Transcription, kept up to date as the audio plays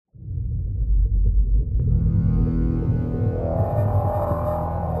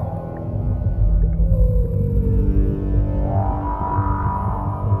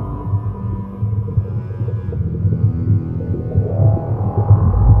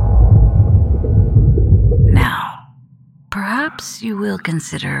perhaps you will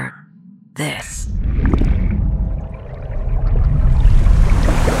consider this.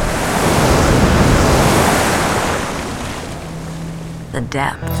 The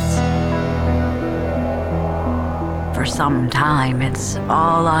depths. For some time, it's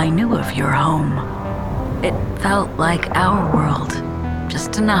all I knew of your home. It felt like our world,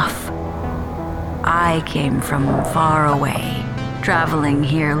 just enough. I came from far away, traveling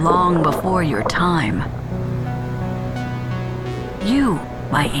here long before your time. You,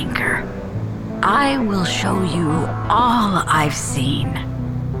 my anchor, I will show you all I've seen.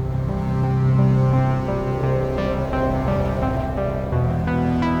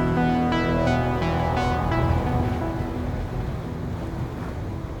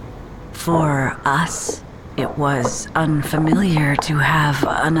 For us, it was unfamiliar to have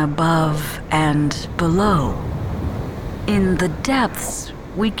an above and below. In the depths,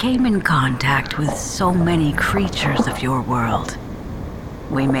 we came in contact with so many creatures of your world.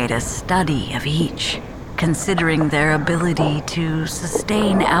 We made a study of each, considering their ability to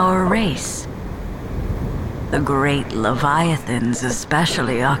sustain our race. The great Leviathans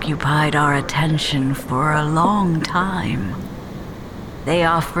especially occupied our attention for a long time. They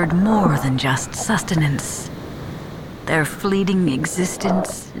offered more than just sustenance. Their fleeting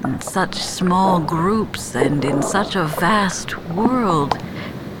existence in such small groups and in such a vast world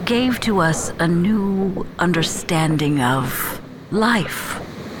gave to us a new understanding of life.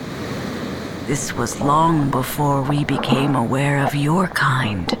 This was long before we became aware of your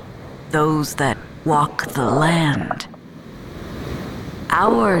kind, those that walk the land.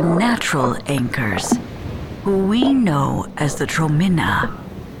 Our natural anchors, who we know as the Tromina,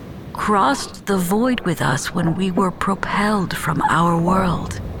 crossed the void with us when we were propelled from our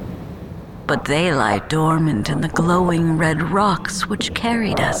world. But they lie dormant in the glowing red rocks which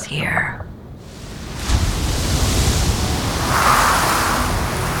carried us here.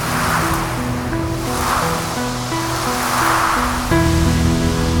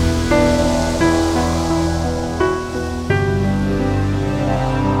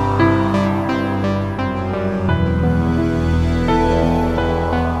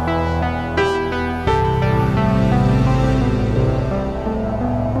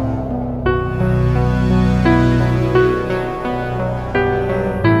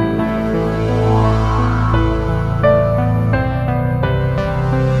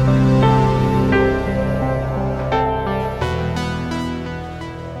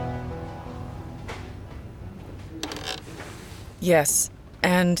 Yes,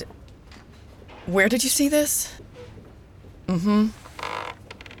 and where did you see this?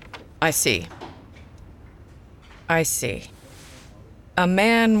 I see. A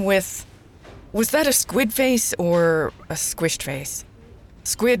man with... Was that a squid face or a squished face?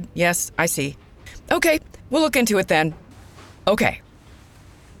 Squid, yes, I see. Okay, we'll look into it then. Okay.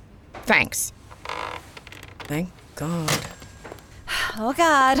 Thanks. Thank God. Oh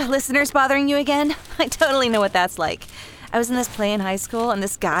God, listeners bothering you again? I totally know what that's like. I was in this play in high school, and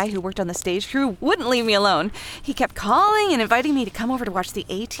this guy who worked on the stage crew wouldn't leave me alone. He kept calling and inviting me to come over to watch the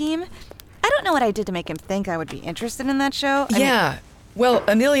A-Team. I don't know what I did to make him think I would be interested in that show. Well,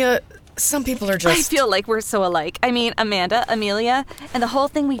 Amelia, some people are just... I feel like we're so alike. I mean, Amanda, Amelia, and the whole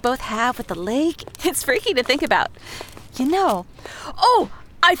thing we both have with the lake. It's freaky to think about. You know... Oh,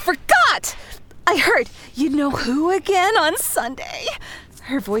 I forgot! I heard you know who again on Sunday.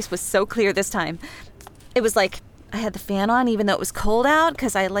 Her voice was so clear this time. It was like... I had the fan on even though it was cold out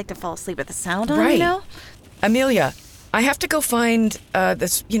because I like to fall asleep with the sound on, right. You know? Amelia, I have to go find I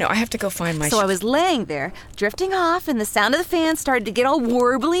have to go find my... So I was laying there, drifting off, and the sound of the fan started to get all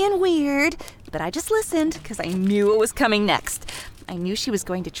warbly and weird. But I just listened because I knew it was coming next. I knew she was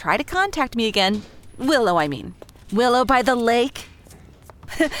going to try to contact me again. Willow, I mean. Willow by the lake.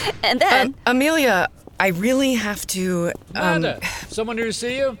 And then... Amelia, I really have to... Amanda, someone here to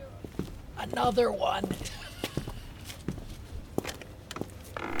see you? Another one.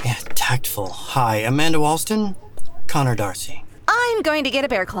 Yeah, tactful. Hi, Amanda Walston, Connor Darcy. I'm going to get a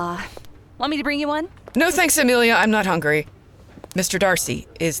bear claw. Want me to bring you one? No thanks, Amelia. I'm not hungry. Mr. Darcy,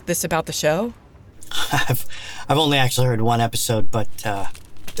 is this about the show? I've only actually heard one episode, but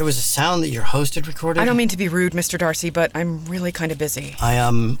there was a sound that your host had recorded. I don't mean to be rude, Mr. Darcy, but I'm really kind of busy.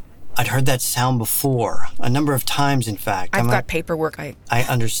 I'd heard that sound before, a number of times, in fact. I've got paperwork. I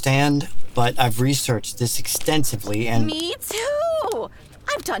understand, but I've researched this extensively and... Me too!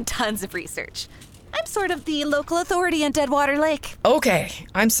 I've done tons of research. I'm sort of the local authority in Deadwater Lake. Okay,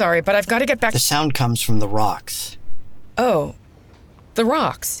 I'm sorry, but I've got to get back... The sound comes from the rocks. Oh, the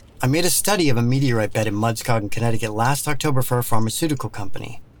rocks. I made a study of a meteorite bed in Mudscoggin, Connecticut last October for a pharmaceutical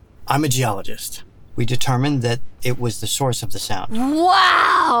company. I'm a geologist. We determined that it was the source of the sound.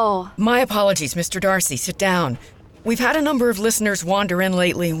 Wow! My apologies, Mr. Darcy. Sit down. We've had a number of listeners wander in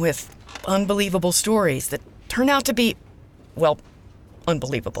lately with unbelievable stories that turn out to be, well,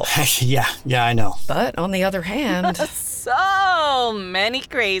 unbelievable. Yeah, I know. But on the other hand... So many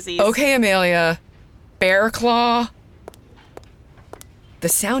crazies. Okay, Amelia. Bear claw. The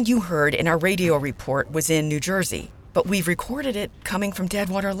sound you heard in our radio report was in New Jersey, but we've recorded it coming from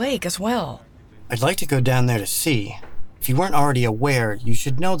Deadwater Lake as well. I'd like to go down there to see. If you weren't already aware, you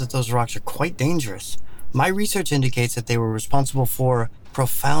should know that those rocks are quite dangerous. My research indicates that they were responsible for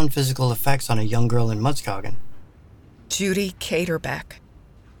profound physical effects on a young girl in Muskogee. Judy Caterbeck.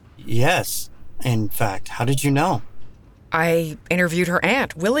 Yes. In fact, how did you know? I interviewed her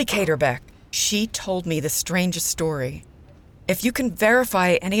aunt, Willie Caterbeck. She told me the strangest story. If you can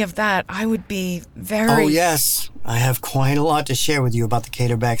verify any of that, I would be very... Oh, yes. I have quite a lot to share with you about the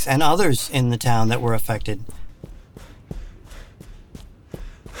Caterbecks and others in the town that were affected.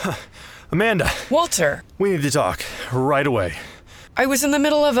 Amanda. Walter. We need to talk right away. I was in the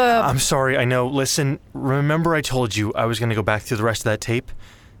middle of a... I'm sorry, I know. Listen, remember I told you I was going to go back through the rest of that tape?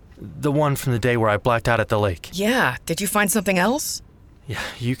 The one from the day where I blacked out at the lake. Yeah, did you find something else? Yeah,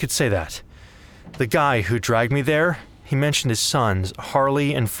 you could say that. The guy who dragged me there, he mentioned his sons,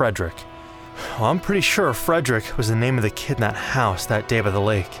 Harley and Frederick. Well, I'm pretty sure Frederick was the name of the kid in that house that day by the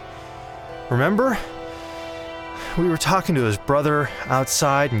lake. Remember? We were talking to his brother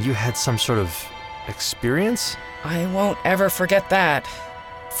outside and you had some sort of experience? I won't ever forget that.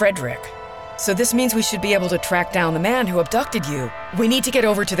 Frederick. So this means we should be able to track down the man who abducted you. We need to get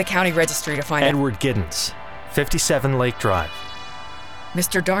over to the county registry to find Edward Giddens, 57 Lake Drive.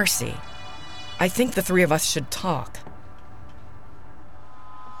 Mr. Darcy, I think the three of us should talk.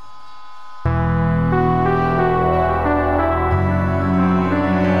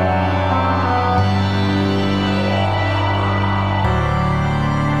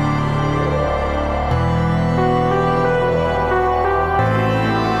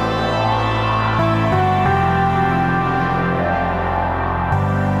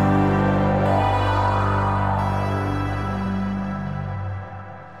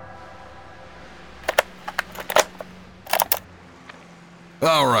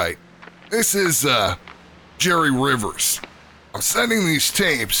 All right, this is, Jerry Rivers. I'm sending these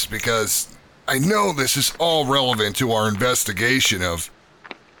tapes because I know this is all relevant to our investigation of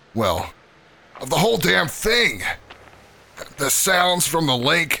the whole damn thing. The sounds from the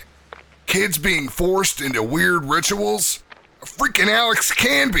lake, kids being forced into weird rituals, freaking Alex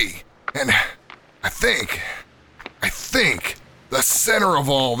Canby, and I think the center of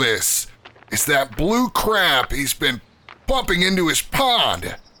all this is that blue crap he's been pumping into his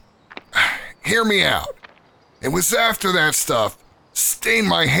pond. Hear me out. It was after that stuff stained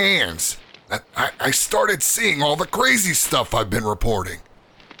my hands that I started seeing all the crazy stuff I've been reporting.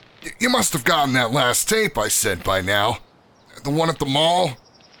 You must have gotten that last tape I sent by now. The one at the mall?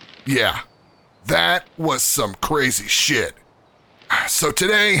 Yeah, that was some crazy shit. So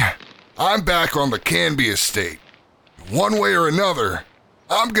today, I'm back on the Canby estate. One way or another,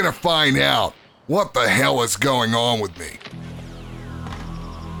 I'm gonna find out what the hell is going on with me.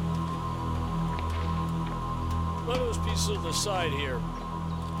 Let those pieces on the side here.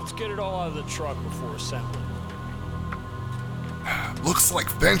 Let's get it all out of the truck before assembly. Looks like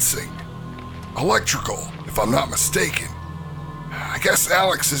fencing. Electrical, if I'm not mistaken. I guess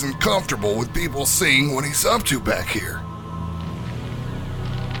Alex isn't comfortable with people seeing what he's up to back here.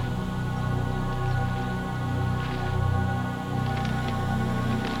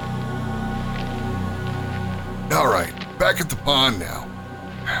 All right, back at the pond now.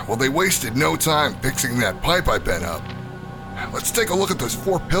 Well, they wasted no time fixing that pipe I bent up. Let's take a look at those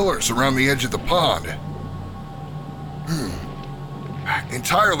 4 pillars around the edge of the pond.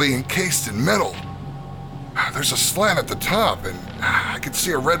 Entirely encased in metal. There's a slant at the top, and I can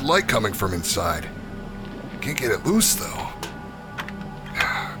see a red light coming from inside. Can't get it loose, though.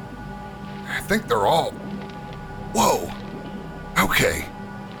 I think they're all... Whoa! Okay.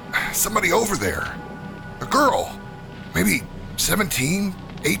 Somebody over there. A girl. Maybe 17,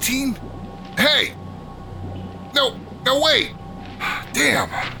 18? Hey! No, wait! Damn.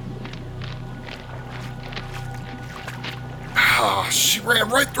 Oh, she ran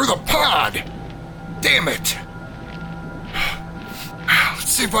right through the pond. Damn it. Let's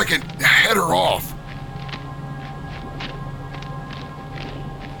see if I can head her off.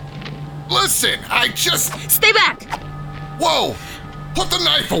 Listen, I just... Stay back! Whoa! Put the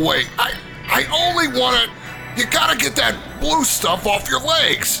knife away. I only want to... You gotta get that blue stuff off your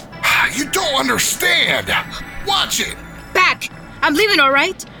legs. You don't understand. Watch it. Back! I'm leaving, all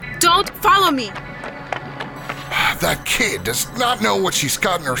right? Don't follow me. That kid does not know what she's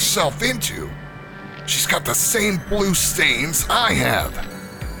gotten herself into. She's got the same blue stains I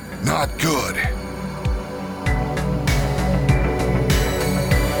have. Not good.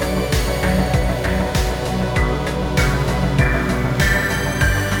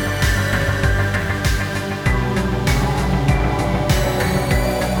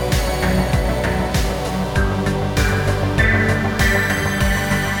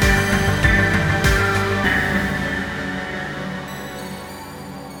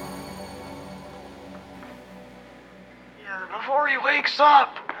 Before he wakes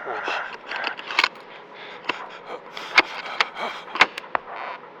up.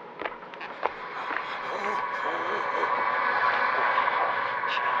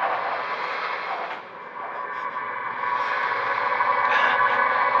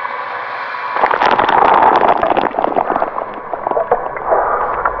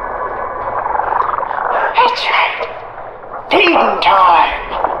 It's feeding time.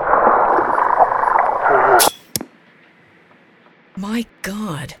 My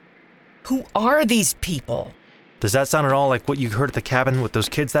God. Who are these people? Does that sound at all like what you heard at the cabin with those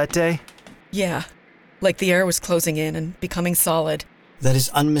kids that day? Yeah. Like the air was closing in and becoming solid. That is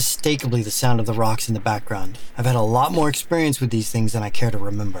unmistakably the sound of the rocks in the background. I've had a lot more experience with these things than I care to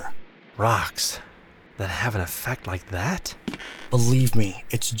remember. Rocks that have an effect like that? Believe me,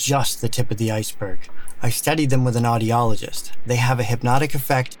 it's just the tip of the iceberg. I studied them with an audiologist. They have a hypnotic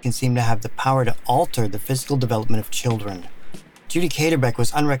effect and seem to have the power to alter the physical development of children. Judy Caterbeck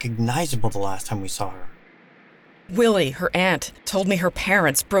was unrecognizable the last time we saw her. Willie, her aunt, told me her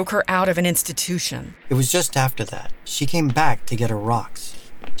parents broke her out of an institution. It was just after that. She came back to get her rocks.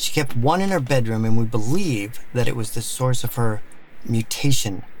 She kept one in her bedroom, and we believe that it was the source of her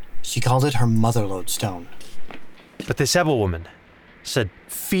mutation. She called it her mother lodestone. But this Ebba woman said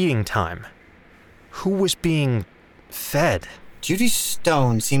feeding time. Who was being fed? Judy's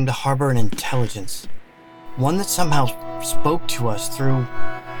stone seemed to harbor an intelligence. One that somehow spoke to us through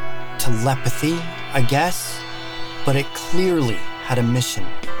telepathy, I guess. But it clearly had a mission.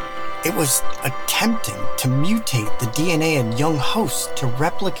 It was attempting to mutate the DNA in young hosts to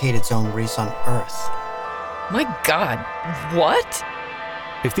replicate its own race on Earth. My God, what?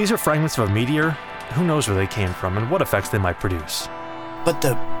 If these are fragments of a meteor, who knows where they came from and what effects they might produce. But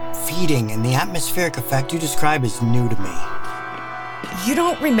the feeding and the atmospheric effect you describe is new to me. You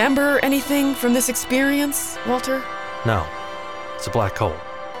don't remember anything from this experience, Walter? No, it's a black hole.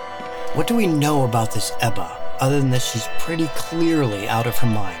 What do we know about this Ebba, other than that she's pretty clearly out of her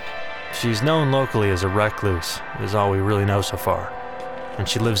mind? She's known locally as a recluse, is all we really know so far. And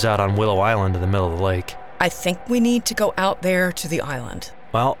she lives out on Willow Island in the middle of the lake. I think we need to go out there to the island.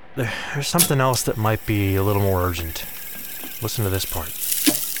 Well, there's something else that might be a little more urgent. Listen to this part.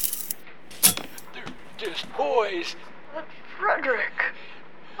 They're just boys. But Frederick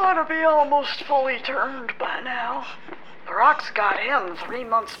ought to be almost fully turned by now. The rocks got him 3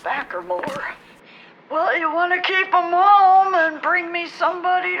 months back or more. Well, you want to keep him home and bring me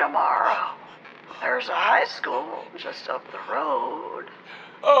somebody tomorrow. There's a high school just up the road.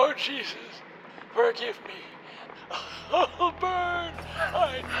 Oh, Jesus, forgive me. I'll burn.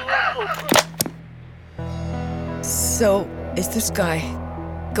 I know I'll burn. So, is this guy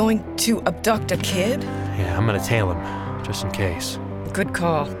going to abduct a kid? Yeah, I'm gonna tail him, just in case. Good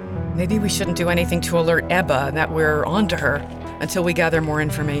call. Maybe we shouldn't do anything to alert Ebba that we're onto her until we gather more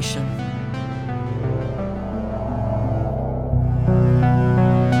information.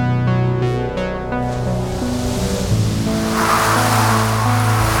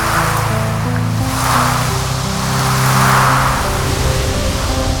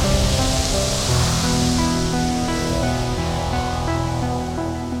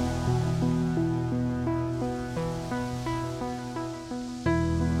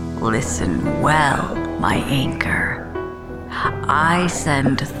 Listen well, my anchor. I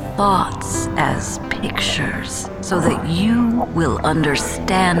send thoughts as pictures so that you will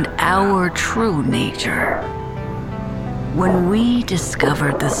understand our true nature. When we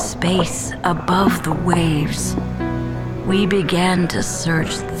discovered the space above the waves, we began to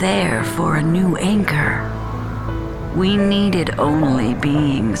search there for a new anchor. We needed only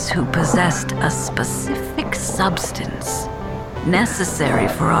beings who possessed a specific substance necessary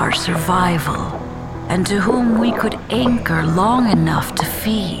for our survival, and to whom we could anchor long enough to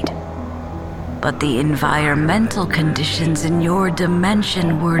feed. But the environmental conditions in your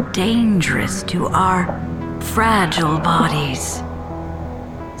dimension were dangerous to our fragile bodies.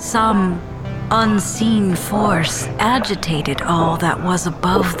 Some unseen force agitated all that was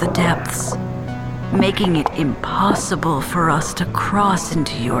above the depths, making it impossible for us to cross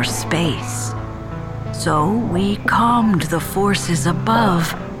into your space. So we calmed the forces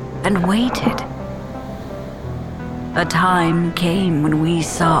above and waited. A time came when we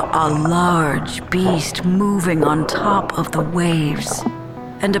saw a large beast moving on top of the waves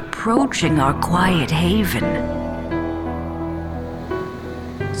and approaching our quiet haven.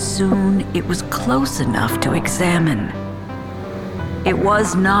 Soon it was close enough to examine. It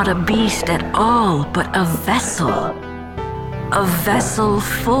was not a beast at all, but a vessel. A vessel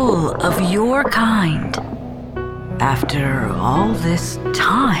full of your kind. After all this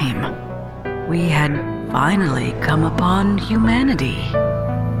time, we had finally come upon humanity.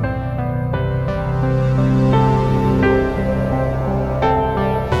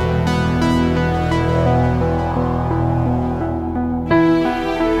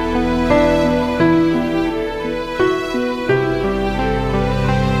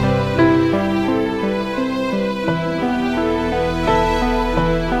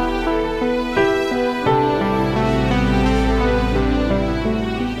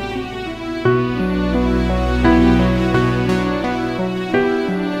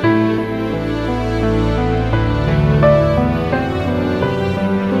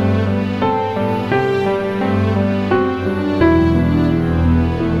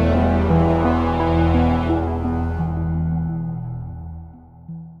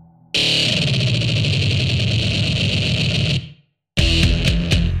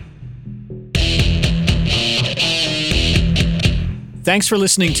 Thanks for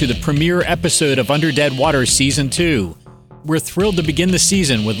listening to the premiere episode of Under Dead Water Season 2. We're thrilled to begin the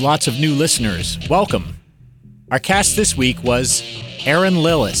season with lots of new listeners. Welcome. Our cast this week was Aaron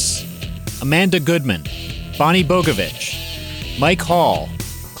Lillis, Amanda Goodman, Bonnie Bogovich, Mike Hall,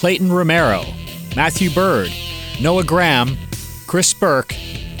 Clayton Romero, Matthew Bird, Noah Graham, Chris Burke,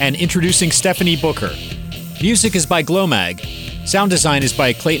 and introducing Stephanie Booker. Music is by Glowmag. Sound design is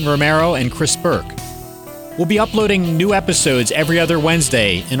by Clayton Romero and Chris Burke. We'll be uploading new episodes every other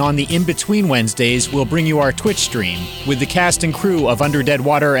Wednesday, and on the in-between Wednesdays, we'll bring you our Twitch stream with the cast and crew of Under Dead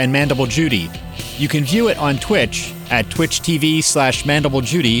Water and Mandible Judy. You can view it on Twitch at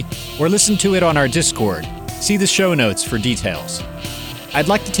twitch.tv/MandibleJudy or listen to it on our Discord. See the show notes for details. I'd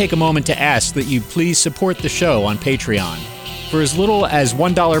like to take a moment to ask that you please support the show on Patreon. For as little as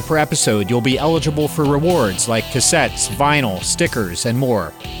 $1 per episode, you'll be eligible for rewards like cassettes, vinyl, stickers, and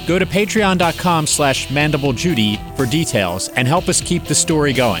more. Go to patreon.com/MandibleJudy for details and help us keep the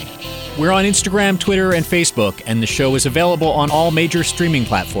story going. We're on Instagram, Twitter, and Facebook, and the show is available on all major streaming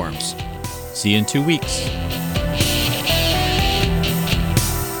platforms. See you in 2 weeks.